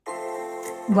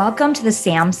Welcome to the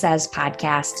Sam Says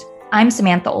podcast. I'm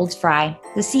Samantha Olds-Fry,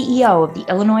 the CEO of the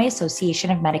Illinois Association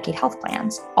of Medicaid Health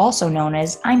Plans, also known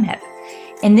as IMHIP.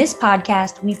 In this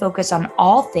podcast, we focus on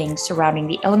all things surrounding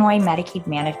the Illinois Medicaid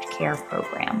Managed Care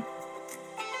program.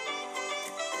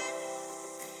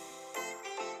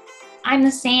 I'm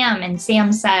the Sam and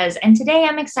Sam Says, and today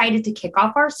I'm excited to kick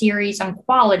off our series on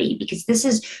quality because this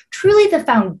is truly the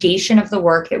foundation of the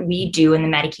work that we do in the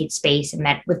Medicaid space and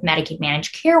with Medicaid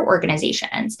Managed Care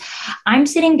organizations. I'm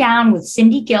sitting down with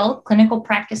Cindy Gill, clinical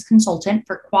practice consultant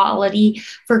for quality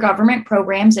for government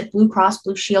programs at Blue Cross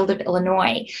Blue Shield of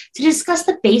Illinois, to discuss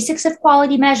the basics of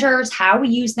quality measures, how we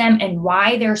use them, and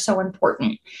why they're so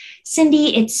important.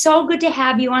 Cindy, it's so good to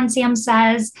have you on Sam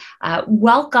Says.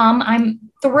 Welcome. I'm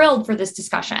thrilled for this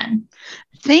discussion.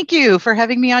 Thank you for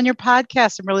having me on your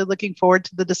podcast. I'm really looking forward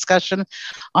to the discussion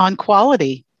on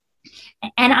quality.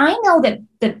 And I know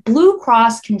that Blue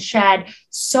Cross can shed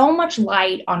so much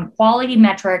light on quality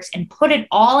metrics and put it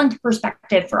all into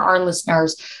perspective for our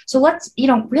listeners. So let's,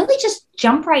 really just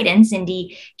jump right in,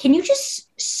 Cindy. Can you just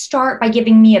start by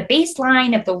giving me a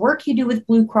baseline of the work you do with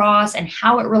Blue Cross and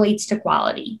how it relates to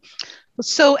quality?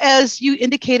 So as you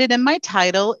indicated in my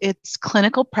title, it's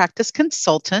clinical practice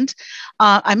consultant.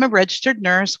 I'm a registered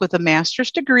nurse with a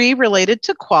master's degree related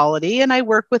to quality, and I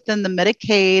work within the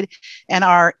Medicaid and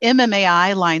our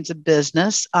MMAI lines of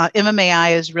business.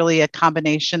 MMAI is really a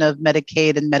combination of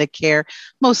Medicaid and Medicare,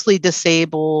 mostly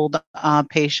disabled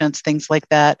patients, things like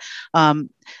that.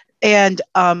 And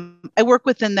I work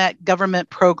within that government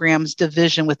programs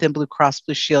division within Blue Cross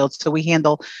Blue Shield. So we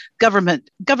handle government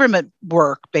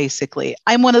work, basically.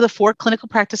 I'm one of the 4 clinical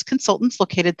practice consultants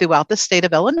located throughout the state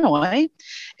of Illinois.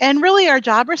 And really our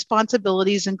job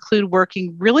responsibilities include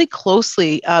working really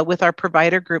closely with our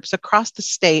provider groups across the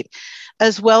state,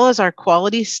 as well as our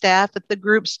quality staff at the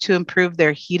groups to improve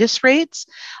their HEDIS rates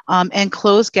and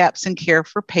close gaps in care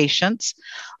for patients.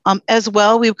 As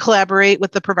well, we collaborate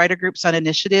with the provider groups on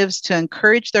initiatives to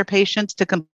encourage their patients to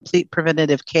complete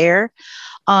preventative care.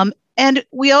 And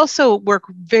we also work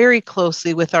very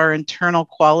closely with our internal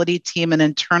quality team and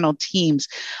internal teams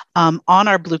on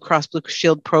our Blue Cross Blue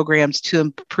Shield programs to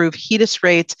improve HEDIS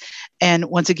rates and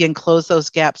once again, close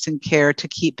those gaps in care to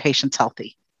keep patients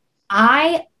healthy.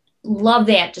 I love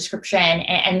that description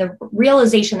and the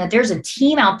realization that there's a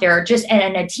team out there,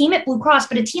 and a team at Blue Cross,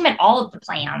 but a team at all of the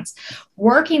plans,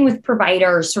 working with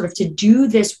providers sort of to do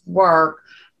this work,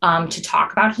 to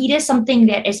talk about HEDIS, something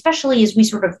that especially as we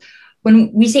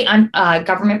when we say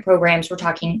government programs, we're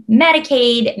talking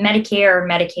Medicaid, Medicare,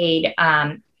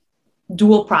 Medicaid,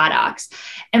 dual products.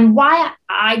 And why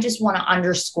I just want to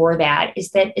underscore that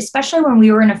is that, especially when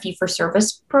we were in a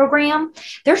fee-for-service program,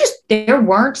 there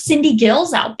weren't Cindy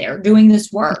Gills out there doing this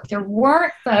work. There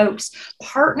weren't folks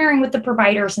partnering with the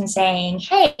providers and saying,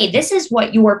 hey, this is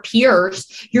what your peer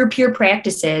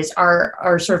practices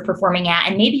are sort of performing at.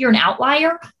 And maybe you're an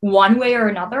outlier one way or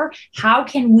another. How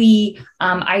can we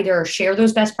either share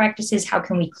those best practices? How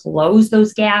can we close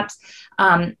those gaps?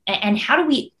 And how do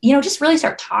we, just really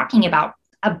start talking about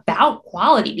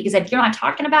quality? Because if you're not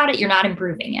talking about it, you're not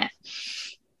improving it.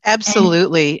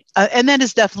 Absolutely. And that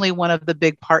is definitely one of the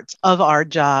big parts of our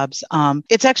jobs.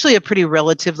 It's actually a pretty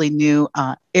relatively new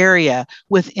area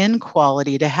within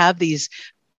quality to have these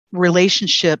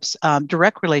relationships,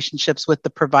 direct relationships with the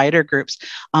provider groups.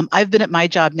 I've been at my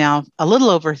job now a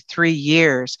little over 3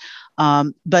 years,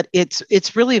 but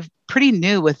it's really pretty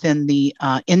new within the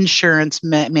insurance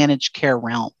managed care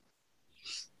realm.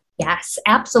 Yes,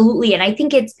 absolutely. And I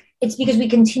think it's because we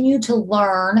continue to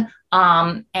learn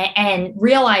and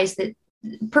realize that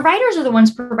providers are the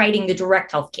ones providing the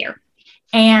direct healthcare.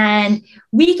 And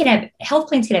health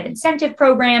plans can have incentive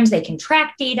programs, they can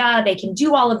track data, they can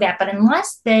do all of that. But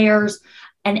unless there's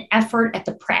an effort at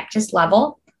the practice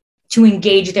level to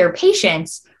engage their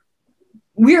patients,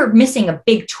 we're missing a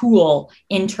big tool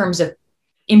in terms of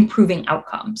improving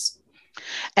outcomes.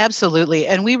 Absolutely.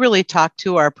 And we really talk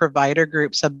to our provider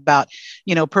groups about,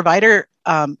 provider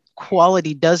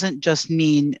quality doesn't just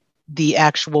mean the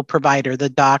actual provider, the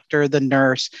doctor, the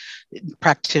nurse,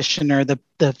 practitioner, the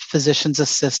physician's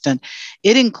assistant.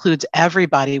 It includes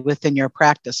everybody within your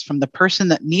practice, from the person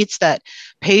that meets that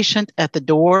patient at the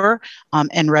door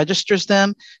and registers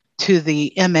them, to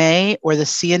the MA or the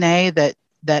CNA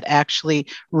that actually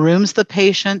rooms the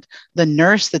patient, the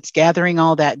nurse that's gathering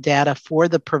all that data for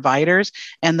the providers,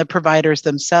 and the providers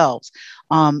themselves.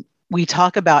 We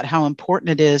talk about how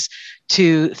important it is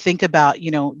to think about,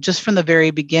 just from the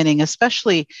very beginning,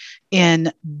 especially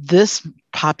in this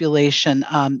population,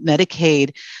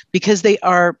 Medicaid, because they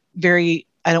are very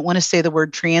I don't want to say the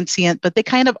word transient, but they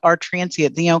kind of are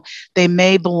transient. They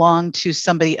may belong to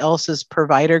somebody else's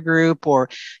provider group or,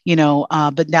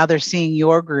 but now they're seeing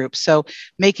your group. So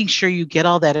making sure you get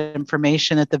all that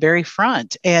information at the very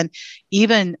front. And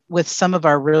even with some of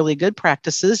our really good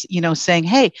practices, saying,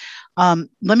 hey,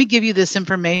 let me give you this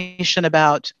information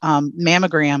about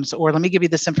mammograms, or let me give you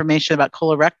this information about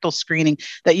colorectal screening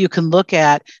that you can look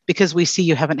at because we see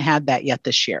you haven't had that yet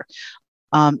this year.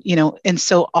 And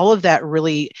so all of that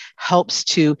really helps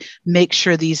to make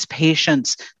sure these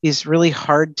patients, these really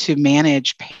hard to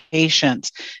manage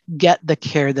patients, get the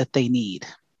care that they need.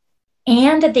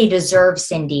 And that they deserve,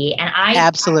 Cindy. And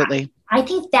Absolutely. I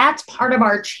think that's part of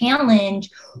our challenge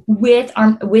with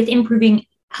improving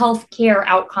healthcare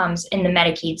outcomes in the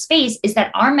Medicaid space, is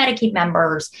that our Medicaid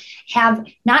members have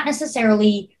not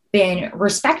necessarily been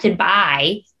respected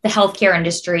by the healthcare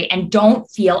industry and don't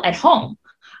feel at home.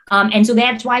 And so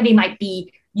that's why they might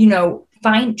be,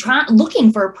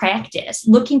 looking for a practice,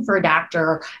 looking for a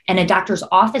doctor and a doctor's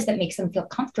office that makes them feel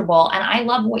comfortable. And I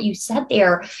love what you said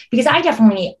there, because I'm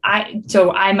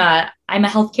a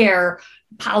healthcare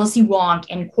policy wonk,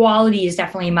 and quality is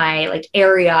definitely my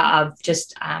area of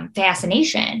just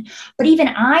fascination. But even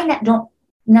I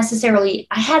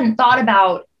hadn't thought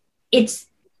about, it's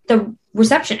the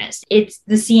receptionist, it's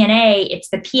the CNA, it's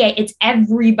the PA, it's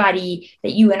everybody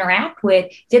that you interact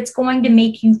with that's going to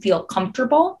make you feel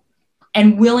comfortable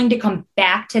and willing to come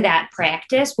back to that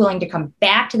practice, willing to come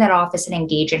back to that office and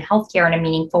engage in healthcare in a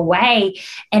meaningful way.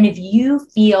 And if you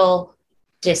feel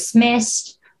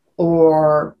dismissed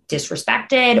or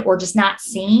disrespected or just not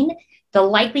seen, the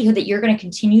likelihood that you're going to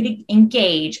continue to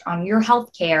engage on your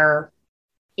healthcare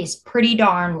is pretty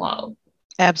darn low.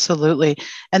 Absolutely.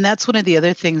 And that's one of the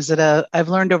other things that I've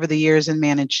learned over the years in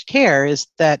managed care is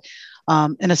that,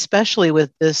 and especially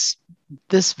with this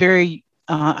very,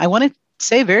 I want to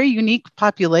say very unique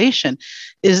population,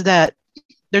 is that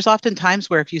there's often times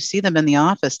where if you see them in the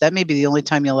office, that may be the only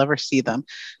time you'll ever see them.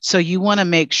 So you want to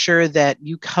make sure that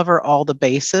you cover all the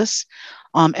bases.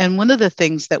 And one of the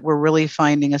things that we're really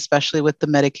finding, especially with the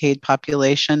Medicaid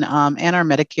population and our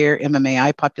Medicare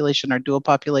MMAI population, our dual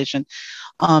population,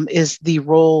 is the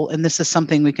role, and this is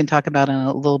something we can talk about in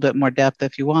a little bit more depth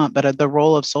if you want, but the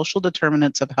role of social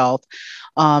determinants of health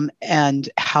and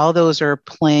how those are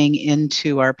playing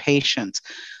into our patients.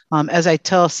 As I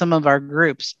tell some of our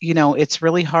groups, it's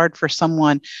really hard for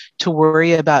someone to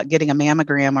worry about getting a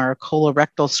mammogram or a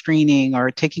colorectal screening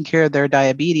or taking care of their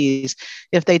diabetes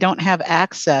if they don't have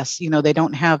access. They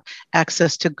don't have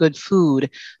access to good food.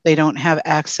 They don't have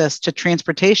access to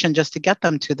transportation just to get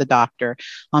them to the doctor.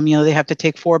 They have to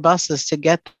take 4 buses to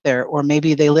get there, or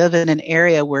maybe they live in an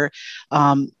area where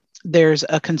there's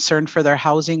a concern for their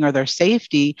housing or their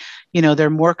safety. They're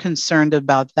more concerned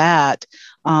about that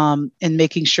and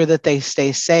making sure that they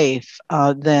stay safe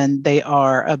than they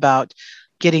are about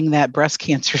getting that breast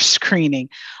cancer screening.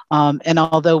 And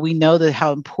although we know that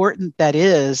how important that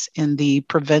is in the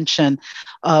prevention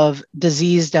of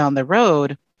disease down the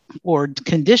road or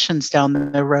conditions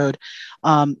down the road,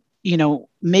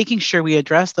 making sure we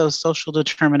address those social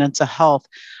determinants of health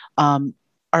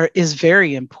is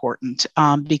very important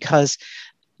because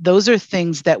those are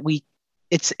things that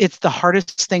it's the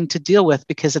hardest thing to deal with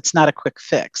because it's not a quick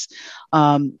fix.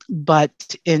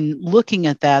 But in looking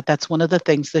at that, that's one of the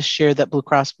things this year that Blue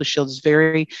Cross Blue Shield is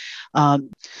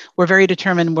we're very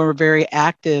determined, we're very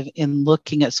active in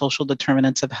looking at social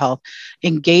determinants of health,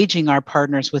 engaging our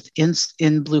partners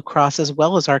in Blue Cross as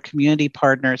well as our community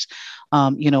partners,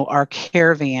 our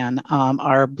Caravan,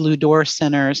 our Blue Door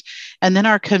centers, and then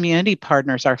our community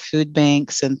partners, our food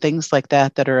banks and things like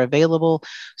that are available,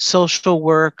 social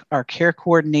work, our care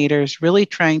coordinators, really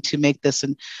trying to make this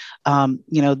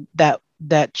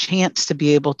that chance to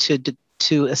be able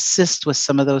to assist with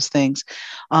some of those things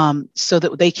so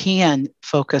that they can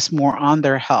focus more on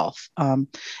their health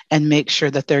and make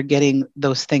sure that they're getting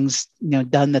those things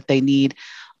done that they need,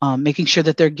 making sure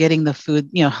that they're getting the food,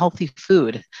 healthy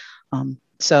food.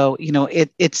 So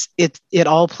it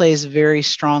all plays very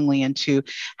strongly into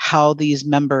how these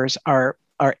members are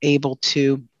able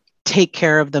to take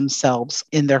care of themselves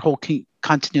in their whole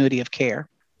continuity of care.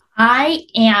 I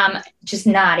am just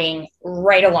nodding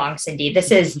right along, Cindy.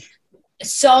 This is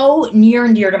so near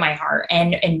and dear to my heart.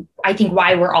 And I think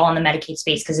why we're all in the Medicaid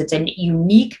space, because it's a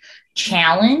unique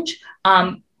challenge.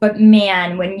 But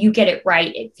man, when you get it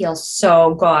right, it feels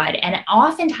so good. And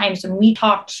oftentimes when we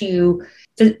talk to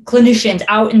the clinicians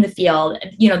out in the field,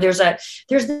 there's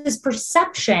this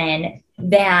perception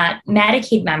that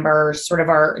Medicaid members sort of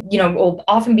are, will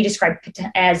often be described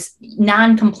as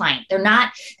non-compliant.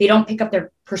 They don't pick up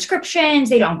their prescriptions.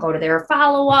 They don't go to their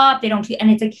follow-up.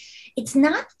 And it's like, it's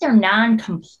not that they're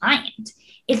non-compliant.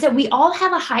 It's that we all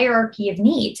have a hierarchy of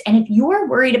needs. And if you're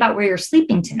worried about where you're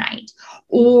sleeping tonight,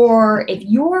 or if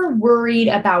you're worried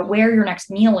about where your next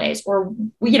meal is, or,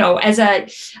 as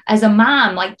a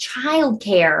mom, like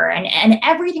childcare and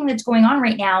everything that's going on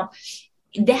right now,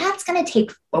 that's going to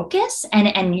take focus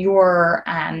and your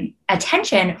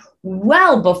attention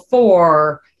well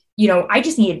before, I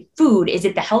just needed food. Is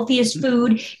it the healthiest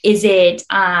food? Is it,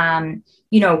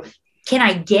 can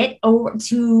I get over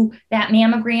to that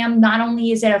mammogram? Not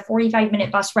only is it a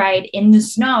 45-minute bus ride in the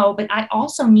snow, but I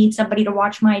also need somebody to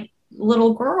watch my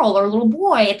little girl or little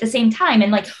boy at the same time.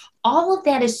 And like all of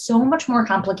that is so much more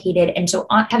complicated. And so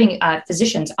having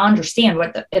physicians understand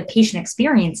what the patient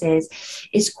experience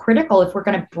is critical if we're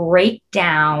going to break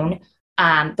down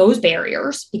those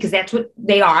barriers, because that's what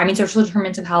they are. I mean, social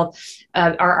determinants of health,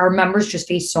 our members just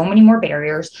face so many more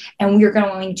barriers, and we are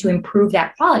going to improve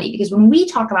that quality. Because when we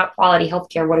talk about quality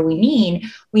healthcare, what do we mean?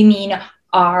 We mean,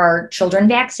 are children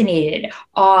vaccinated?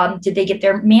 Did they get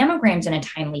their mammograms in a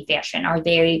timely fashion? Are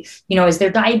they, is their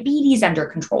diabetes under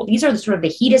control? These are the sort of the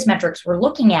HEDIS metrics we're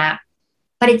looking at.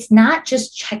 But it's not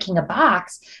just checking a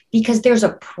box, because there's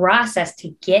a process to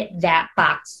get that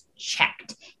box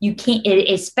checked. You can't,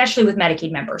 especially with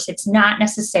Medicaid members, it's not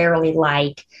necessarily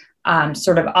like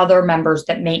sort of other members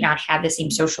that may not have the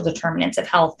same social determinants of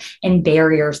health and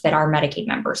barriers that our Medicaid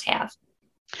members have.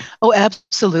 Oh,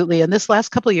 absolutely. And this last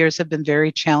couple of years have been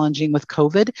very challenging with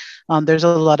COVID. There's a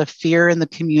lot of fear in the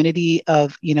community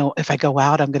of, if I go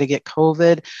out, I'm going to get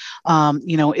COVID.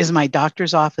 Is my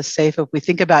doctor's office safe? If we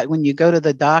think about when you go to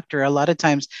the doctor, a lot of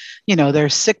times,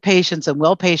 there's sick patients and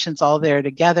well patients all there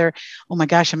together. Oh my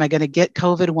gosh, am I going to get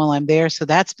COVID while I'm there? So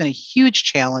that's been a huge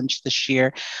challenge this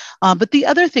year. But the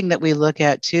other thing that we look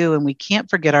at too, and we can't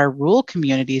forget our rural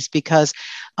communities, because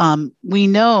we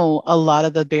know a lot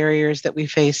of the barriers that we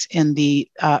face in the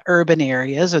urban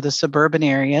areas or the suburban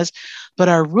areas, but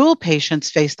our rural patients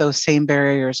face those same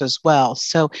barriers as well.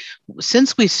 So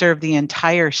since we serve the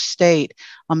entire state,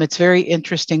 it's very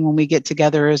interesting when we get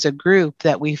together as a group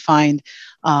that we find,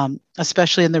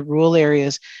 especially in the rural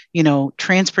areas,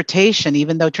 transportation,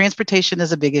 even though transportation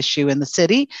is a big issue in the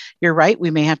city, you're right,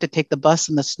 we may have to take the bus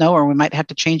in the snow, or we might have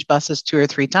to change buses 2 or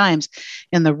 3 times.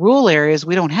 In the rural areas,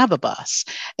 we don't have a bus.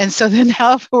 And so then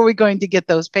how are we going to get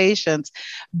those patients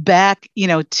back,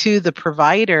 to the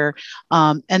provider?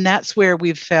 And that's where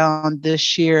we've found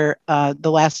this year,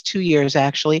 the last 2 years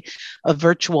actually,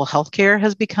 virtual healthcare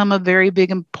has become a very big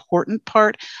important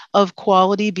part of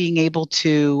quality, being able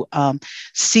to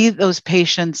see those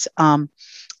patients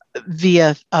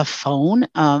via a phone.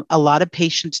 A lot of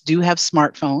patients do have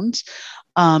smartphones,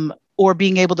 or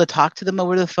being able to talk to them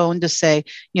over the phone to say,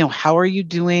 how are you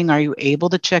doing? Are you able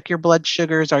to check your blood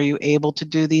sugars? Are you able to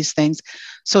do these things?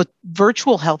 So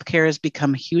virtual healthcare has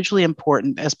become hugely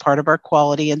important as part of our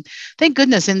quality. And thank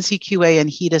goodness NCQA and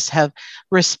HEDIS have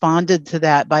responded to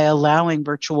that by allowing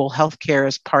virtual healthcare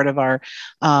as part of our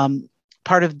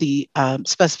part of the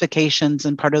specifications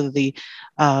and part of the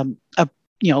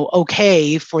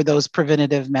okay for those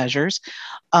preventative measures.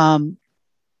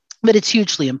 But it's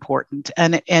hugely important.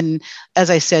 And as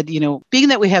I said, being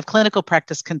that we have clinical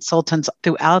practice consultants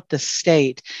throughout the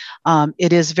state,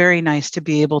 it is very nice to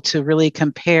be able to really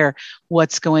compare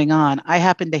what's going on. I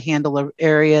happen to handle an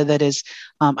area that is,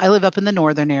 I live up in the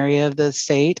northern area of the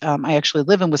state. I actually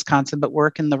live in Wisconsin, but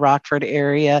work in the Rockford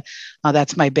area.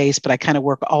 That's my base, but I kind of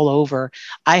work all over.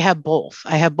 I have both.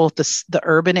 I have both the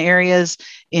urban areas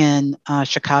in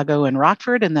Chicago and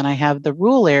Rockford, and then I have the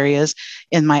rural areas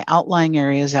in my outlying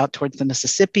areas out towards the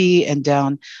Mississippi and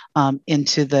down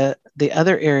into the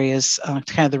other areas,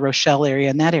 kind of the Rochelle area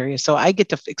and that area. So I get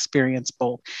to experience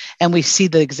both. And we see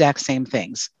the exact same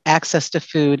things: access to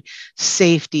food,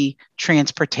 safety,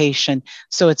 transportation.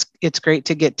 So it's great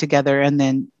to get together and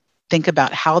then think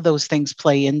about how those things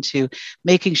play into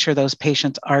making sure those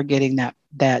patients are getting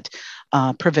that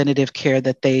preventative care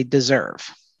that they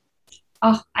deserve.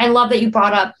 Oh, I love that you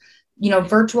brought up,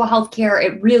 virtual healthcare.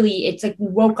 It's like we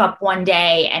woke up one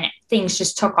day and things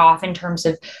just took off in terms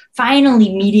of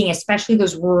finally meeting, especially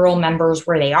those rural members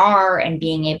where they are, and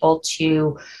being able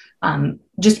to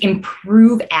just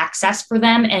improve access for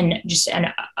them in just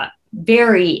a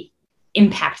very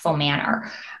impactful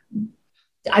manner.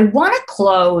 I want to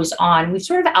close on, we've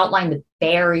sort of outlined the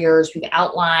barriers, we've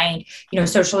outlined,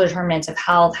 social determinants of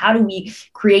health. How do we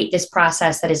create this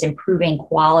process that is improving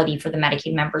quality for the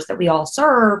Medicaid members that we all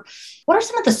serve? What are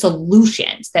some of the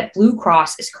solutions that Blue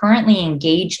Cross is currently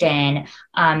engaged in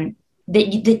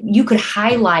that you could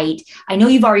highlight? I know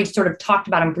you've already sort of talked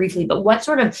about them briefly, but what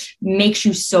sort of makes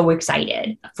you so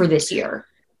excited for this year?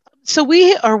 So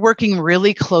we are working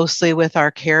really closely with our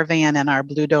Caravan and our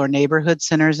Blue Door neighborhood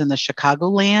centers in the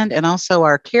Chicagoland, and also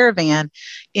our Caravan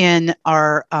in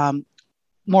our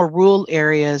more rural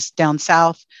areas down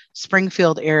south,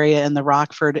 Springfield area and the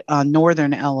Rockford,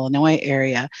 northern Illinois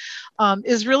area,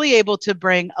 is really able to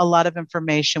bring a lot of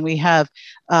information. We have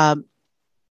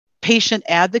patient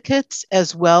advocates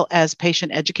as well as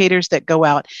patient educators that go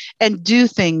out and do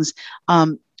things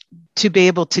to be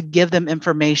able to give them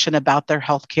information about their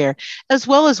healthcare, as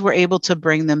well as we're able to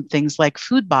bring them things like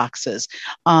food boxes,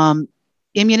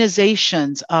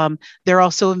 immunizations. They're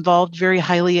also involved very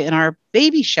highly in our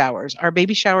baby showers. Our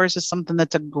baby showers is something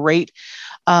that's a great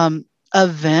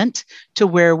event to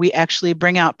where we actually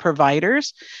bring out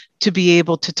providers to be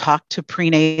able to talk to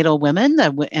prenatal women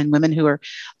and women who are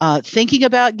thinking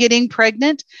about getting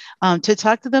pregnant, to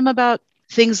talk to them about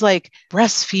things like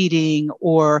breastfeeding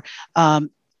or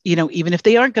even if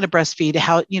they aren't going to breastfeed,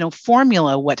 how,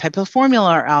 formula, what type of formula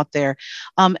are out there.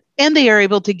 And they are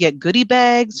able to get goodie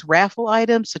bags, raffle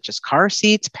items such as car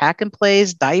seats, pack and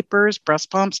plays, diapers,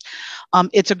 breast pumps.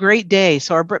 It's a great day.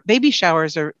 So our baby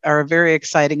showers are a very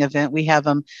exciting event. We have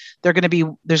them. There's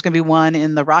going to be one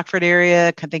in the Rockford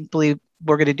area. Believe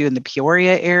we're going to do in the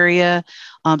Peoria area.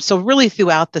 So really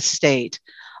throughout the state.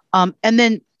 And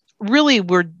then really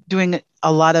we're doing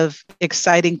a lot of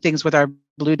exciting things with our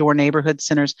Blue Door neighborhood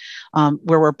centers,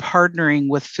 where we're partnering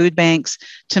with food banks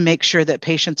to make sure that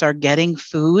patients are getting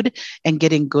food and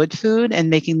getting good food,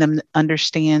 and making them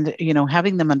understand,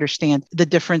 having them understand the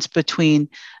difference between,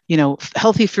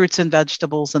 healthy fruits and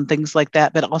vegetables and things like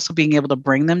that, but also being able to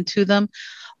bring them to them.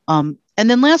 And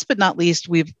then last but not least,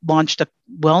 we've launched a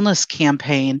wellness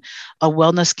campaign, a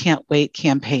Wellness Can't Wait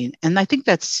campaign. And I think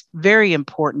that's very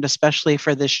important, especially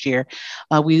for this year.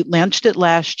 We launched it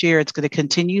last year. It's going to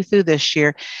continue through this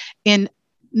year in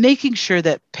making sure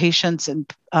that patients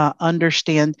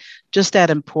understand just that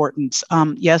importance.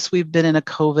 Yes, we've been in a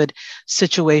COVID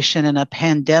situation and a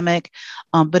pandemic,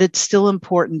 but it's still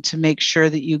important to make sure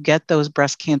that you get those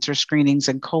breast cancer screenings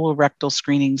and colorectal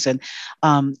screenings and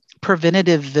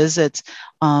preventative visits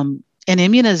and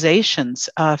immunizations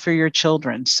for your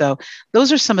children. So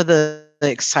those are some of the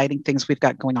exciting things we've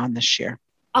got going on this year.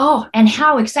 Oh, and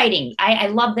how exciting. I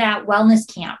love that.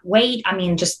 Wellness Can't Wait. I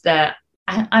mean,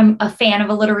 I'm a fan of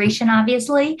alliteration,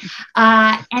 obviously.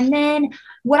 And then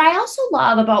what I also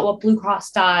love about what Blue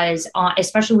Cross does,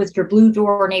 especially with your Blue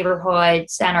Door neighborhood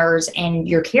centers and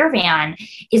your Caravan,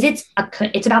 is it's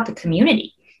about the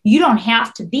community. You don't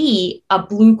have to be a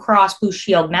Blue Cross Blue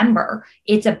Shield member.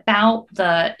 It's about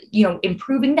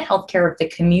improving the healthcare of the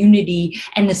community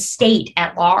and the state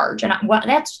at large. And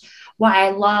that's why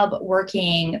I love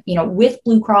working, with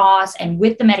Blue Cross and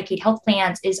with the Medicaid health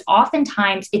plans, is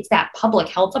oftentimes it's that public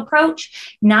health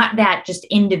approach, not that just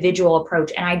individual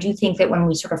approach. And I do think that when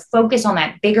we sort of focus on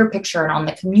that bigger picture and on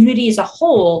the community as a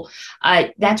whole,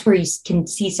 that's where you can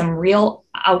see some real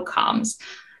outcomes.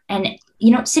 And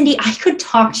Cindy, I could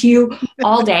talk to you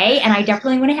all day, and I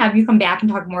definitely want to have you come back and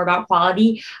talk more about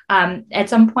quality at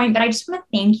some point. But I just want to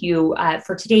thank you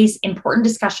for today's important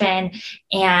discussion,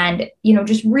 and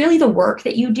just really the work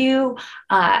that you do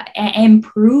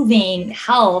improving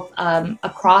health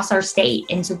across our state.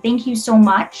 And so, thank you so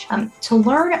much. To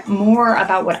learn more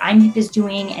about what IMHIP is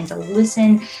doing and to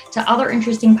listen to other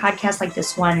interesting podcasts like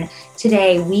this one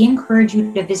today, we encourage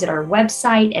you to visit our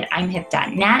website at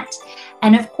imhip.net.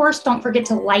 And of course, don't forget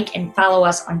to like and follow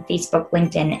us on Facebook,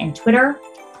 LinkedIn, and Twitter.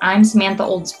 I'm Samantha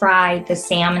Olds-Fry, the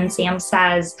Sam and Sam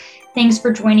Says. Thanks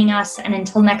for joining us. And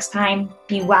until next time,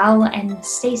 be well and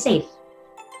stay safe.